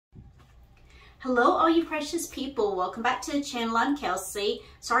Hello all you precious people, welcome back to the channel. I'm Kelsey.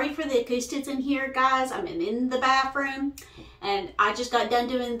 Sorry for the acoustics in here, guys. I'm in the bathroom and I just got done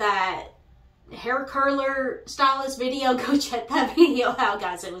doing that hair curler stylist video. Go check that video out,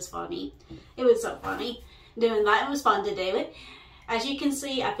 guys. It was funny. It was so funny doing that. It was fun to do it. As you can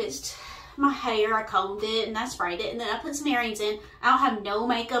see, I fixed my hair, I combed it and I sprayed it, and then I put some earrings in. I don't have no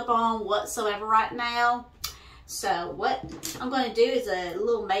makeup on whatsoever right now. So what I'm going to do is a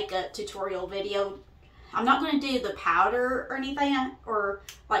little makeup tutorial video. I'm not going to do the powder or anything, or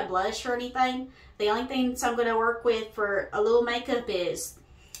like blush or anything. The only things I'm going to work with for a little makeup is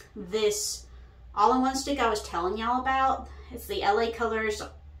this all-in-one stick I was telling y'all about. It's the LA Colors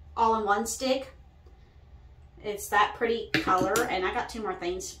all-in-one stick. It's that pretty color, and I got two more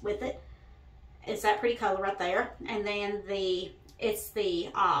things with it. It's that pretty color right there. And then it's the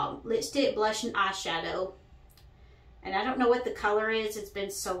lipstick, blush, and eyeshadow. And I don't know what the color is. It's been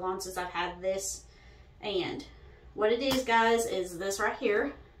so long since I've had this. And what it is, guys, is this right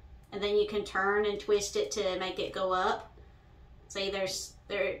here. And then you can turn and twist it to make it go up. See,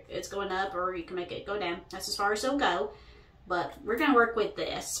 it's going up, or you can make it go down. That's as far as it'll go. But we're going to work with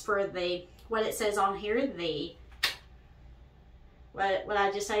this for what it says on here, what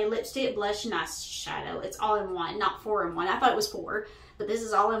I just say, lipstick, blush, and eyeshadow. It's all in one, not 4 in 1. I thought it was 4, but this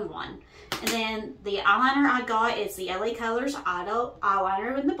is all in one. And then the eyeliner I got is the LA Colors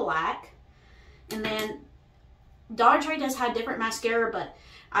eyeliner in the black. And then Dollar Tree does have different mascara, but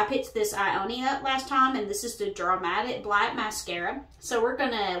I picked this Ioni up last time, and this is the Dramatic Black Mascara. So we're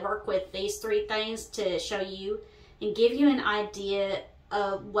going to work with these 3 things to show you and give you an idea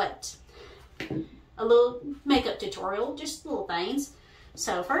of what a little makeup tutorial, just little things.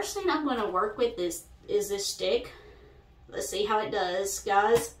 So first thing I'm going to work with is this stick. Let's see how it does,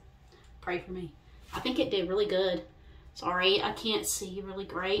 guys. Pray for me. I think it did really good. Sorry, I can't see really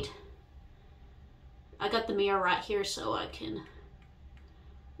great. I got the mirror right here so I can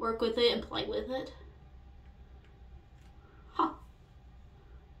work with it and play with it. Huh.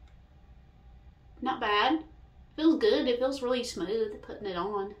 Not bad. Feels good. It feels really smooth putting it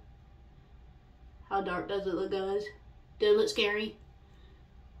on. How dark does it look, guys? Does it look scary?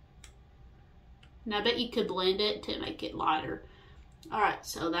 And I bet you could blend it to make it lighter. Alright,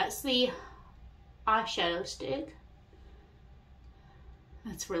 so that's the eyeshadow stick.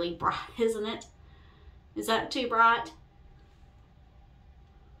 That's really bright, isn't it? Is that too bright?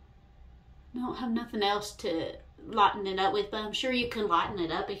 I don't have nothing else to lighten it up with, but I'm sure you can lighten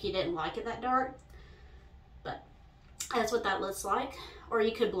it up if you didn't like it that dark. But that's what that looks like. Or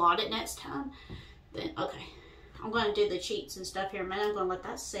you could blot it next time. Then, okay, I'm going to do the cheeks and stuff here in a minute. I'm going to let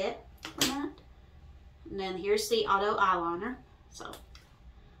that sit for a minute. And then here's the auto eyeliner. So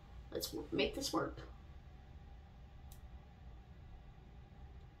let's make this work.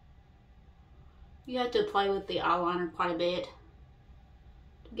 You have to play with the eyeliner quite a bit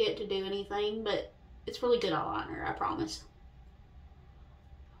to get it to do anything, but it's really good eyeliner, I promise.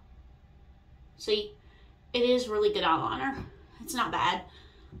 See, it is really good eyeliner. It's not bad.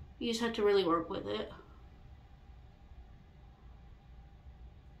 You just have to really work with it.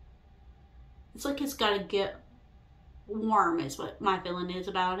 It's like it's got to get warm is what my feeling is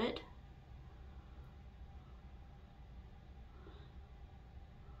about it.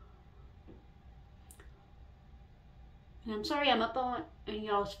 And I'm sorry I'm up on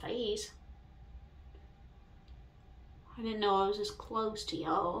y'all's face. I didn't know I was this close to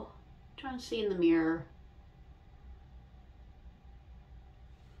y'all. Trying to see in the mirror.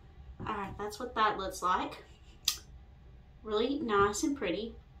 Alright, that's what that looks like. Really nice and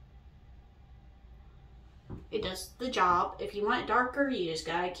pretty. It does the job. If you want it darker, you just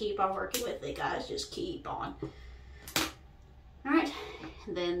gotta keep on working with it, guys. Just keep on. Alright,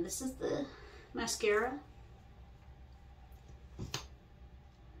 and then this is the mascara.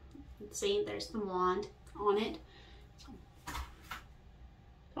 See, there's the wand on it.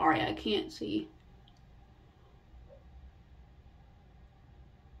 Sorry, I can't see.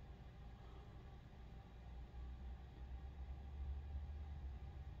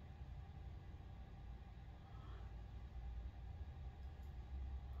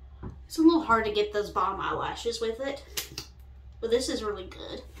 It's a little hard to get those bottom eyelashes with it, but this is really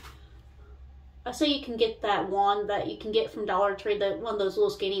good. I say you can get that wand that you can get from Dollar Tree, one of those little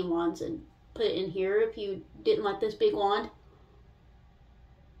skinny ones, and put it in here if you didn't like this big wand.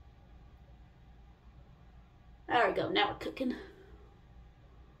 There we go, now we're cooking.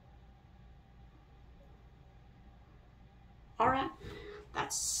 Alright,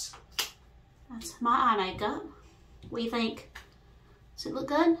 that's my eye makeup. What do you think? Does it look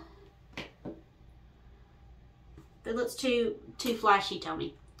good? If it looks too flashy, tell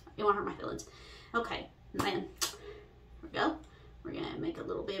me. It won't hurt my feelings. Okay, and then here we go. We're gonna make a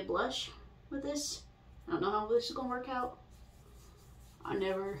little bit of blush with this. I don't know how this is gonna work out. I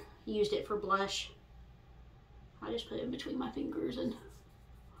never used it for blush. I just put it in between my fingers and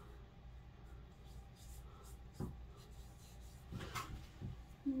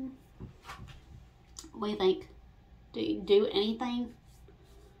what do you think? Do you do anything?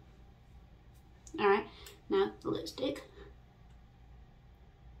 All right, now the lipstick.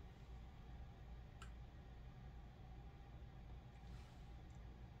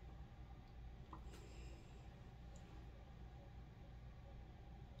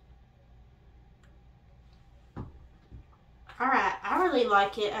 All right, I really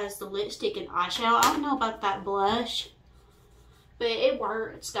like it as the lipstick and eyeshadow. I don't know about that blush, but it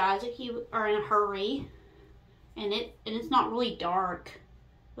works, guys, if you are in a hurry. And it's not really dark.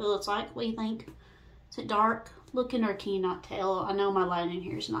 It looks like, what do you think? Is it dark looking, or can you not tell? I know my lighting in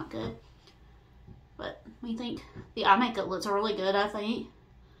here is not good. But what do you think? The eye makeup looks really good, I think.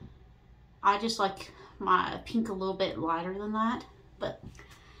 I just like my pink a little bit lighter than that. But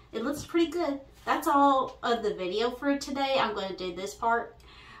it looks pretty good. That's all of the video for today. I'm going to do this part.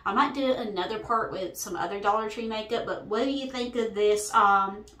 I might do another part with some other Dollar Tree makeup. But what do you think of this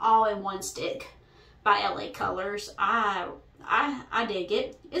all-in-one stick by LA Colors? I dig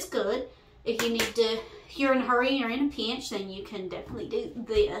it. It's good. If you need to, if you're in a hurry or in a pinch, then you can definitely do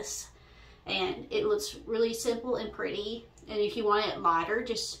this. And it looks really simple and pretty. And if you want it lighter,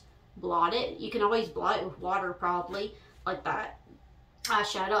 just blot it. You can always blot it with water, probably, like that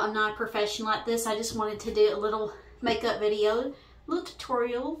eyeshadow. I'm not a professional at this. I just wanted to do a little makeup video, a little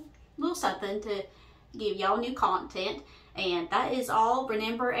tutorial, a little something to give y'all new content. And that is all.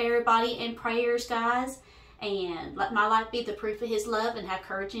 Remember, everybody, in prayers, guys. And let my life be the proof of his love, and have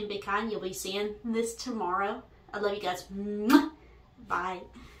courage and be kind. You'll be seeing this tomorrow. I love you guys. Bye.